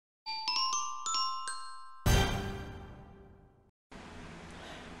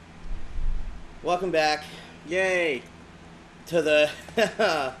Welcome back Yay! to the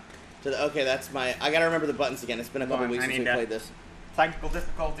okay, that's my. I gotta remember the buttons again. It's been a couple weeks since we played this. Technical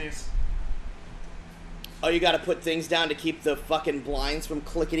difficulties. Oh, you gotta put things down to keep the fucking blinds from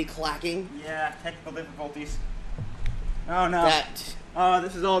clickety clacking. Yeah, technical difficulties. Oh no. That. Oh,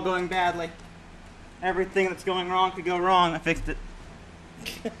 this is all going badly. Everything that's going wrong could go wrong. I fixed it.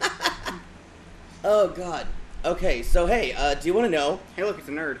 Oh god. Okay, so hey, do you want to know? Hey, look, it's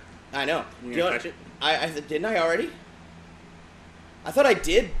a nerd. I know. You Do you gonna want touch it? I didn't I already? I thought I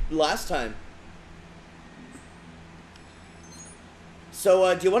did last time.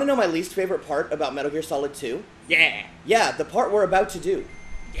 So, do you want to know my least favorite part about Metal Gear Solid 2? Yeah. Yeah, the part we're about to do.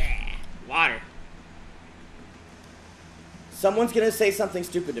 Yeah. Water. Someone's gonna say something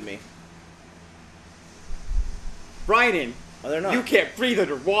stupid to me. Brydon, Oh, they're not. you can't breathe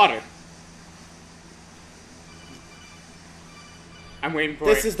under water. I'm waiting for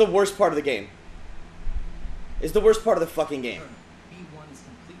This it. is the worst part of the game. It's the worst part of the fucking game. B1 is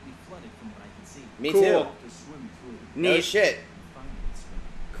completely flooded from what I can see. Me Cool. too. To swim through. No Neat. shit. Finally swim.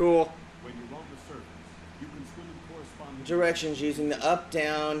 Cool. When you're on the surface, you can swim in corresponding Directions using the up,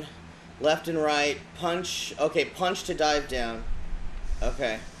 down, left and right, punch. Okay, punch to dive down.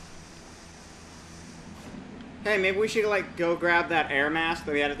 Okay. Hey, maybe we should, like, go grab that air mask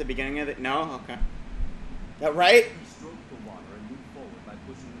that we had at the beginning of it. No? Okay. That right? stroke the water and move forward by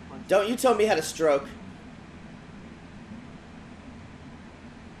pushing the punch. Don't you tell me how to stroke.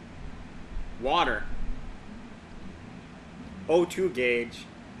 Water. O2 gauge.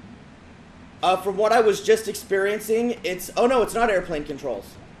 From what I was just experiencing, it's... Oh no, it's not airplane controls.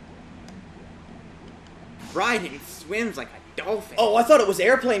 Brydon swims like a dolphin. Oh, I thought it was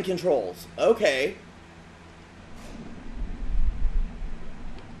airplane controls. Okay.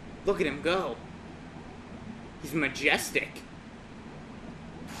 Look at him go. He's majestic.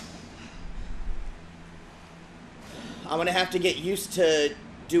 I'm gonna have to get used to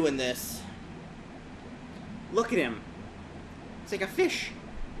doing this. Look at him. It's like a fish.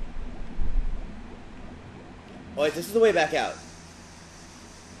 Oh wait, this is the way back out.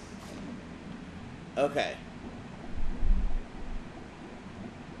 Okay.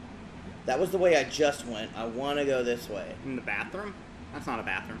 That was the way I just went. I want to go this way. In the bathroom? That's not a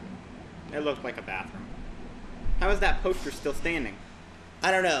bathroom. It looked like a bathroom. How is that poster still standing?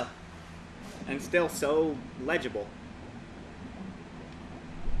 I don't know. And still so legible?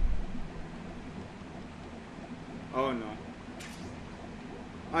 Oh no.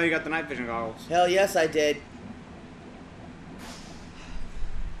 Oh, you got the night vision goggles. Hell yes, I did.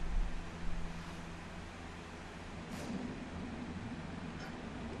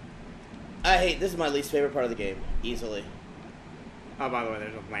 I hate... This is my least favorite part of the game. Easily. Oh, by the way,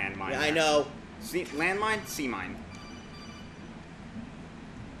 there's a landmine. Yeah, I there. know. Sea, landmine? Sea mine.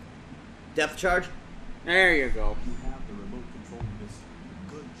 Depth charge? There you go. You have the remote control of this.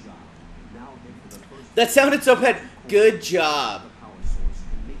 Good job. Now head for the first That sounded so bad. Good job, power source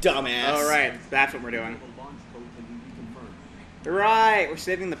and make dumbass. Alright, that's what we're doing. the launch code can be reconfirmed. Right, we're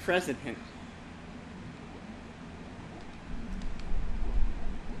saving the president.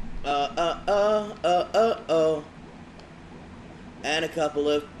 Oh. And a couple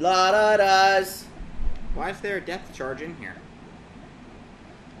of la-da-das. Why is there a depth charge in here?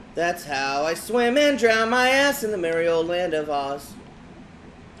 That's how I swim and drown my ass in the merry old land of Oz.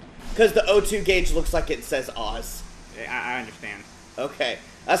 Because the O2 gauge looks like it says Oz. I understand. Okay.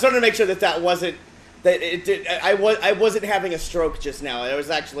 I just wanted to make sure that that wasn't... That it did, I wasn't having a stroke just now. There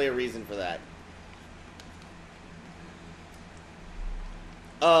was actually a reason for that.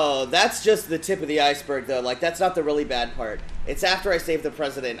 Oh, that's just the tip of the iceberg, though. Like, that's not the really bad part. It's after I save the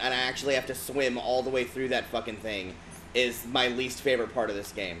president and I actually have to swim all the way through that fucking thing is my least favorite part of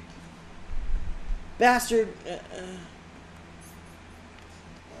this game. Bastard.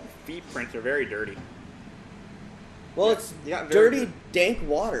 Feet prints are very dirty. Well, Yeah, it's yeah, very dirty, dank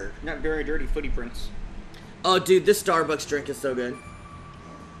water. Not very dirty footy prints. Oh, dude, this Starbucks drink is so good.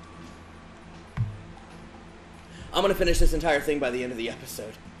 I'm gonna finish this entire thing by the end of the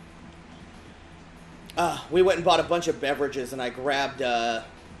episode. We went and bought a bunch of beverages, and I grabbed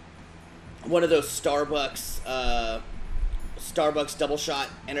one of those Starbucks double shot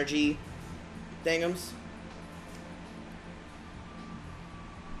energy thingums.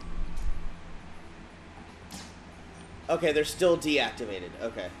 Okay, they're still deactivated.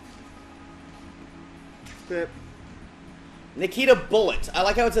 Okay. But, Nikita Bullet. I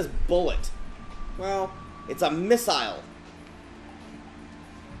like how it says bullet. well, It's a missile.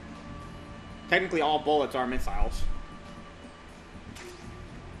 technically all bullets are missiles.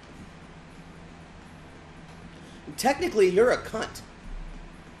 Technically, you're a cunt.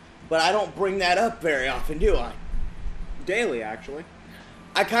 But I don't bring that up very often, do I? Daily, actually.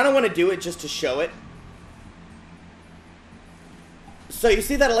 I kind of want to do it just to show it. So you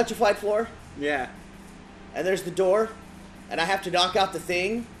see that electrified floor? Yeah. And there's the door, and I have to knock out the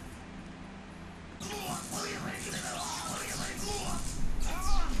thing.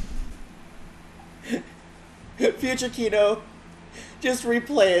 Future Kino, just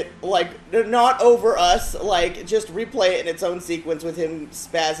replay it, like, not over us, like, just replay it in its own sequence with him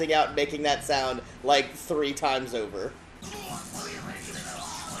spazzing out and making that sound, like, 3 times over.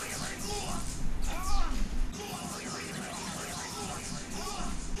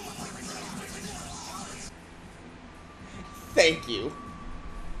 Thank you.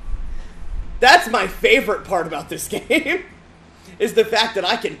 That's my favorite part about this game, is the fact that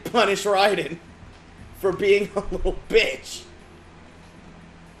I can punish Raiden for being a little bitch.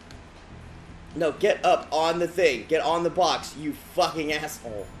 No, get up on the thing. Get on the box, you fucking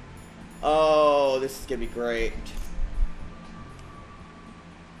asshole. Oh, this is gonna be great.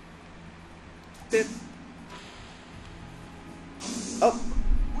 Oh.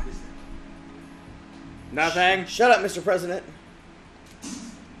 What is that? Nothing. Shut up, Mr. President.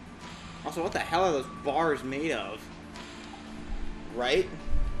 Also, what the hell are those bars made of? Right?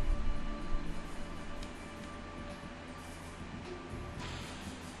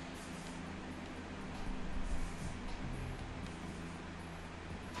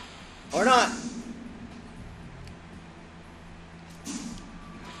 Or not.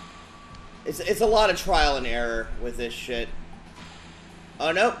 It's a lot of trial and error with this shit.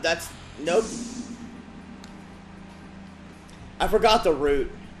 Oh, nope, nope. I forgot the route.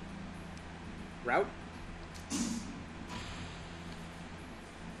 Route?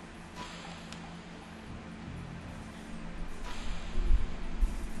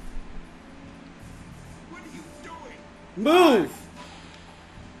 What are you doing? Move!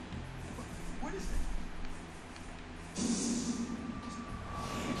 What is that?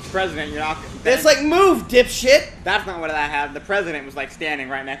 President, you're not... It's like, move, dipshit! That's not what I had. The president was, like, standing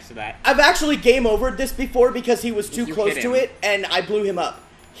right next to that. I've actually game overed this before because he was too You close hit to him. it, and I blew him up.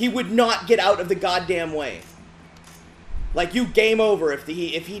 He would not get out of the goddamn way. Like, you game over if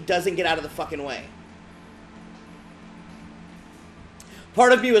he doesn't get out of the fucking way.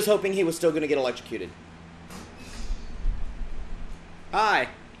 Part of me was hoping he was still going to get electrocuted. Hi.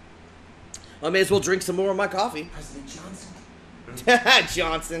 I may as well drink some more of my coffee. President Johnson,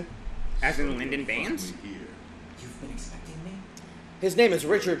 Johnson. As in Lyndon Baines? Here. you've been expecting me? His name is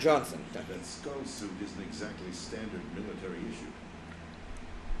Richard Johnson. That skull suit isn't exactly standard military issue.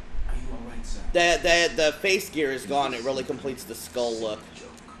 Are you all right, sir? The face gear is gone. It really completes the skull look. Joke.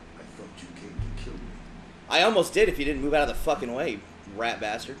 I thought you came to kill me. I almost did if you didn't move out of the fucking way, you rat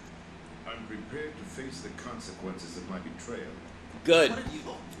bastard. I'm prepared to face the consequences of my betrayal. Good. What have you...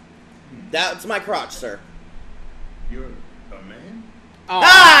 That's my crotch, sir. You're a man?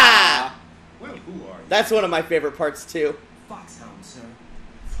 Ah! Well, who are you? That's one of my favorite parts, too. Foxhound, sir.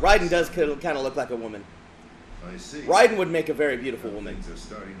 Raiden does kind of look like a woman. I see. Raiden would make a very beautiful woman. Things are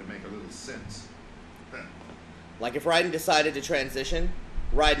starting to make a little sense. Like, if Raiden decided to transition,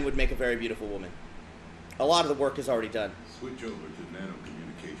 Raiden would make a very beautiful woman. A lot of the work is already done. Switch over to nano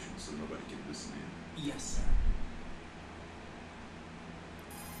communications so nobody can listen in. Yes, sir.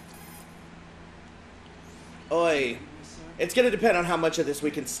 Oi. Yes, sir. It's gonna depend on how much of this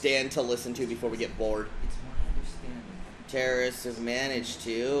we can stand to listen to before we get bored. It's my understanding that Terrorists have managed to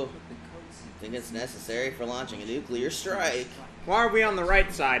the code sequence... think it's necessary for launching a nuclear strike. Why are we on the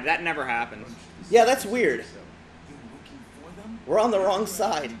right side? That never happens. Yeah, that's weird. You're looking for them? We're on the wrong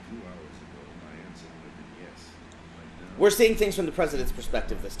side. 2 hours ago, my answer would have been yes. Right now, We're seeing things from the president's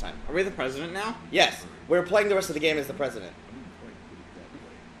perspective this time. Are we the president now? Yes, we're playing the rest of the game as the president. I wouldn't quite put it that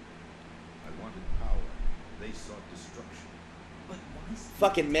way. I wanted power. They sought destruction. But why...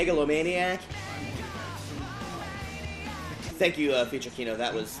 Fucking megalomaniac. Thank you, Future Kino.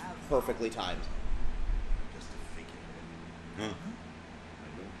 That was perfectly timed. Just a figurehead. Huh. I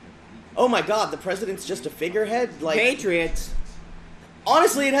don't have Oh my god, the president's just a figurehead? Like, Patriots.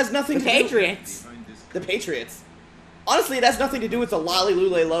 honestly, it has nothing The to do... Patriots. behind this The Patriots. Honestly, it has nothing to do with the Lolly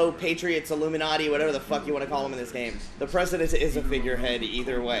Lule Low, Patriots, Illuminati, whatever the fuck you want to call them in this game. The president is a figurehead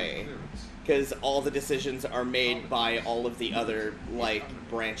either way. Because all the decisions are made by all of the other, like,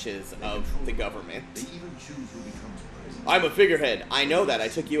 branches of the government. They even choose who becomes president. I'm a figurehead. I know that. I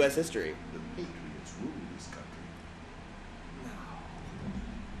took U.S. history. The Patriots rule this country.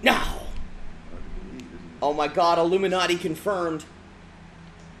 No! Hard to believe, isn't it? Oh my god, Illuminati confirmed.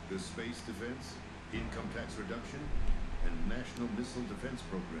 The space defense, income tax reduction, and national missile defense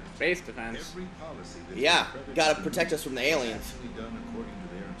programs. Space defense. Every policy that Yeah, is gotta protect us from the aliens. actually done according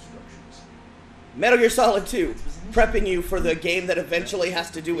to their instructions. Metal Gear Solid 2, prepping you for the game that eventually has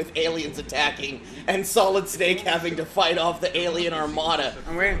to do with aliens attacking and Solid Snake having to fight off the alien armada.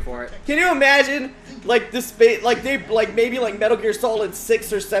 I'm waiting for it. Can you imagine, like, the space, like, they, like, maybe, like, Metal Gear Solid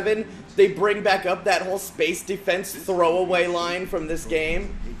 6 or 7, they bring back up that whole space defense throwaway line from this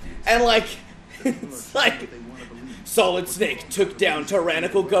game, and, like, it's like, Solid Snake took down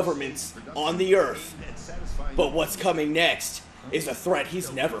tyrannical governments on the Earth, but what's coming next is a threat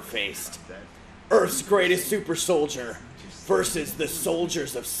he's never faced. Earth's greatest super soldier versus the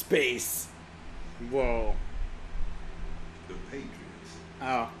soldiers of space. Whoa. The Patriots.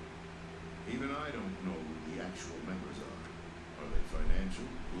 Oh. Even I don't know who the actual members are. Are they financial,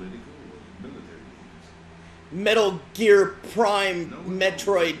 political, or military leaders? Metal Gear Prime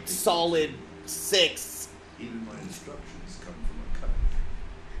Metroid Solid 6. Even my instructions come from a cut.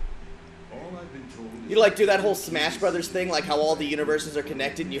 All I've been told is You like do that whole Smash Brothers thing, like how all the universes are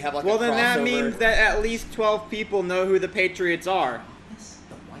connected and you have like Well, a crossover. then that means that at least 12 people know who the Patriots are.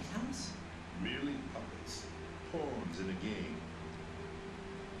 The White House? merely puppets, pawns in a game.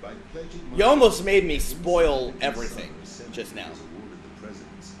 By pledging my You almost made me spoil everything just now, was awarded the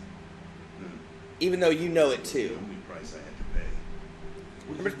presidency. even though you know it The too. only price I had to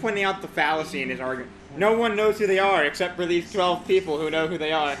pay. I'm just pointing out the fallacy in his argument. No one knows who they are except for these 12 people who know who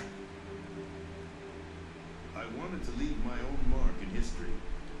they are. I wanted to leave my own mark in history,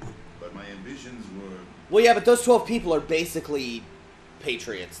 but my ambitions were Well, yeah, but those 12 people are basically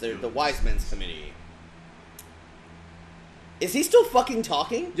patriots. They're the Wise Men's Committee. Is he still fucking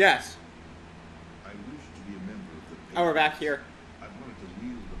talking? Yes. I wished to be a member of the Oh, we're back here. I wanted to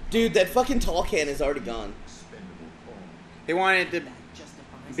wield the Dude, that fucking tall can is already gone. expendable pawn. He wanted to That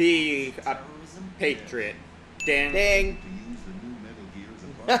justifies be a terrorism? patriot. Dang. Dang. To use the new Metal Gear as a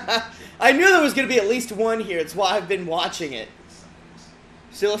bargaining chip. I knew there was going to be at least one here. It's why I've been watching it.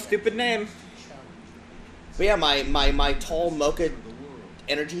 Still a stupid name. But yeah, my tall mocha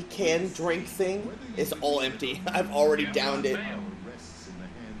energy can drink thing is all empty. I've already downed it. Power rests in the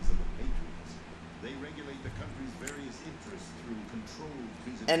hands of the Patriots. They regulate the country's various interests through controlled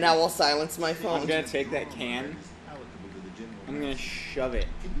presentation. And now I'll silence my I'm phone. gonna take that can. Is palatable to the general I'm gonna mass. shove it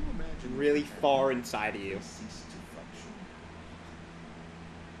Can you imagine really what far inside of you. cease to function?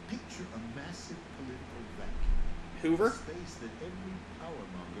 Picture a massive political vacuum. Hoover? Space that every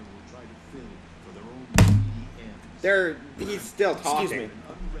powermonger will try to fill for their own greedy ends. He's still talking. Excuse me.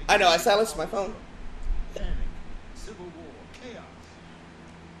 I know, I silenced my phone. Panic, civil war, chaos.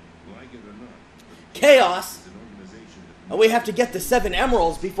 Like it or not, Chaos! it's an organization that And we have to get the 7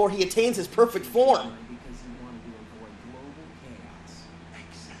 emeralds before he attains his perfect form. Because you wanted to avoid global chaos.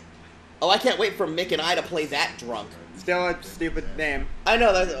 Oh, I can't wait for Mick and I to play that drunk. Still a stupid name. I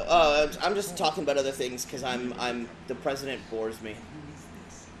know that. I'm just talking about other things because I'm the president bores me. Who is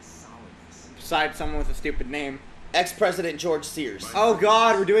this Solidus? Besides someone with a stupid name. Ex-President George Sears. Oh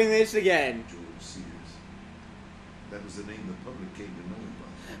god, we're doing this again. George Sears. That was the name the public came to know him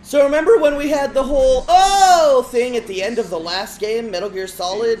by. So remember when we had the whole thing at the end of the last game, Metal Gear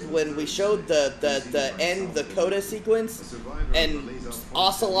Solid, when we showed the end, the coda sequence, and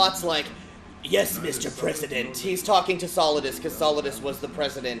Ocelot's like, "Yes, Mr. President." He's talking to Solidus because Solidus was the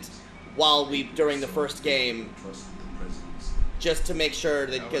president during the first game, Trusted the presidency. just to make sure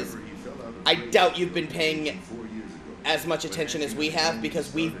that because However, he fell out of I favor doubt you've been paying 4 years ago. as much attention as we have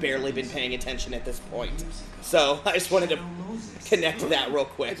because we've barely been paying attention at this point. So I just wanted to connect that real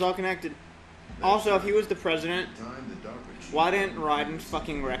quick. It's all connected. Also, if he was the president, Time the DARPA chief why didn't Raiden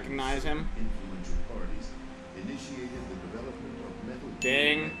fucking recognize him? influential parties initiated the development of Metal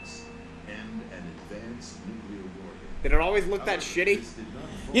Dang. Gear X and an advanced nuclear warhead. Did it always look that shitty? This did not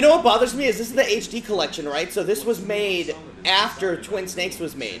fall You know what bothers me is this is the HD collection, right? So this was made after Twin Snakes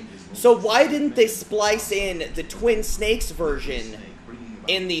was made. So why didn't they splice in the Twin Snakes version bringing about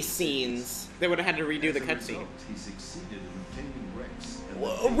in these scenes? They would have had to redo As the a cutscene. result, he succeeded in obtaining Rex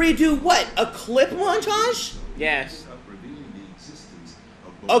and the Redo what? A clip montage? Yes. up revealing the existence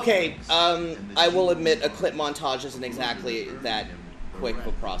of both Okay, Rex and the I will gene admit a part clip montage isn't exactly earned that him the quick of a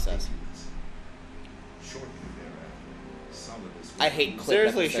rank process. Shortly thereafter, Solidus was I hate clip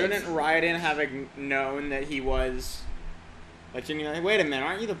Seriously, episodes. shouldn't Raiden have known that he was... Like, wait a minute,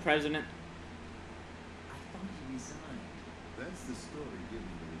 aren't you the president? I thought he resigned. That's the story given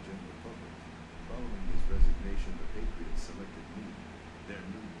to the general public. Following his resignation, the Patriots selected me, their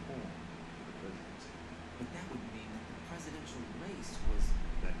new pawn, for the presidency. But that would mean that the presidential race was...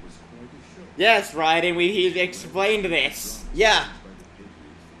 That was quite a show. Yes, Raiden, he explained this. Yeah, By the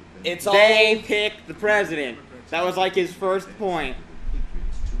Patriots for the benefit it's all They picked the president. That was like his first point.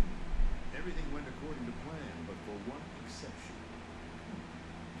 Everything went according to plan, but for one exception.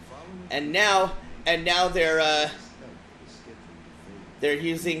 And now they're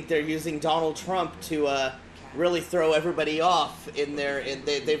using Donald Trump to really throw everybody off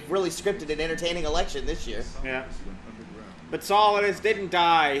they've really scripted an entertaining election this year. Yeah. But Solidus didn't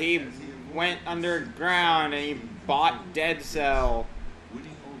die. He went underground and he bought Dead Cell.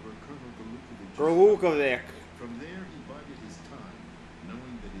 Galukovic. From there, he bided his time,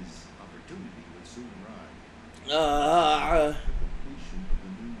 knowing that his opportunity would soon arrive. The completion of the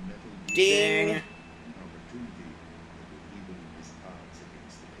new Metal Gear Ding. an opportunity that would even his odds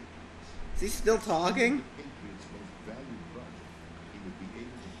against the Patriots. Is he still talking? The Patriots' most valued project, he would be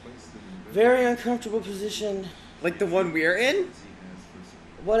able to place them in Very uncomfortable position. Like the one we're in? he has for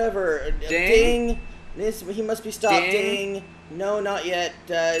support. Whatever. Ding. He must be stopped. Ding. Ding. No, not yet.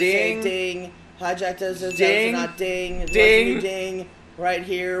 Ding. Say ding. Hijack does Ding. not ding. Ding. Ding. Right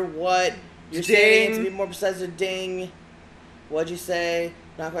here. What? You're Ding. saying it to be more precise. A ding. What'd you say?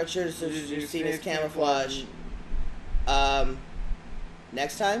 Not quite sure. So you've seen his camouflage.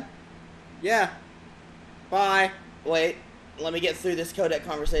 Next time? Yeah. Bye. Wait. Let me get through this codec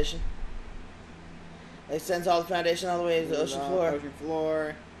conversation. It sends all the foundation all the way to the ocean floor. Ocean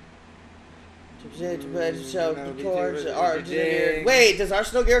floor. Wait, does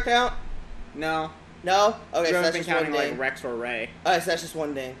Arsenal gear count? No. No? Okay, so We haven't that's been just one counting like ding. Rex or Ray. Alright, so that's just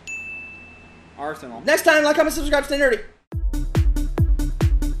one ding. Arsenal. Next time, like, comment, subscribe, stay nerdy.